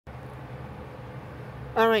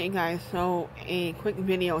Alright, you guys, so a quick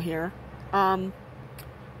video here. Verizon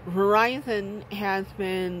has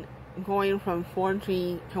been going from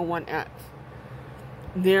 4G to 1X.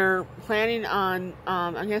 They're planning on,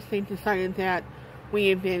 I guess they've decided that we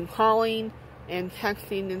have been calling and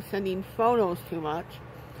texting and sending photos too much,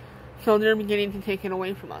 so they're beginning to take it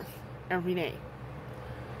away from us every day.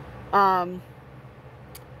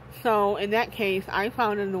 So in that case, I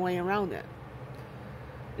found a way around it.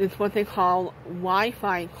 It's what they call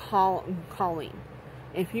Wi-Fi calling.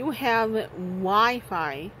 If you have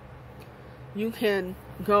Wi-Fi, you can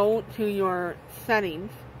go to your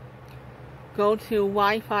settings, go to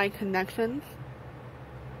Wi-Fi connections,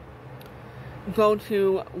 go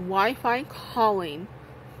to Wi-Fi calling,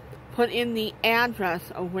 put in the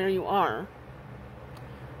address of where you are,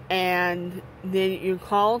 and then your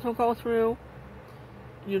calls will go through,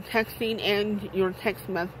 your texting and your text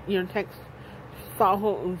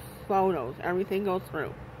photos, everything goes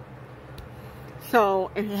through.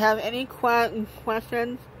 So if you have any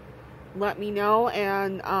questions, let me know,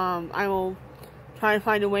 and I will try to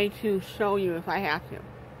find a way to show you if I have to.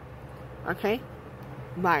 Okay?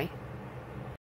 Bye.